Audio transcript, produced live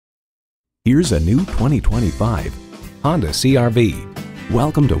Here's a new 2025 Honda CR-V.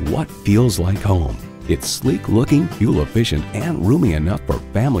 Welcome to what feels like home. It's sleek looking, fuel efficient, and roomy enough for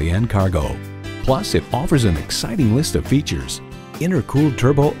family and cargo. Plus, it offers an exciting list of features: intercooled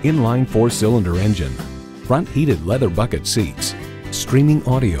turbo inline 4-cylinder engine, front heated leather bucket seats, streaming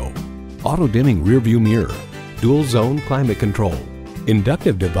audio, auto dimming rearview mirror, dual zone climate control,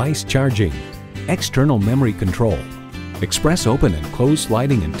 inductive device charging, external memory control, express open and closed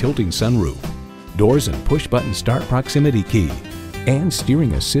sliding and tilting sunroof, doors and push button start proximity key, and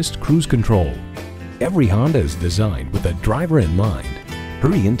steering assist cruise control. Every Honda is designed with the driver in mind.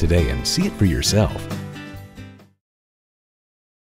 Hurry in today and see it for yourself.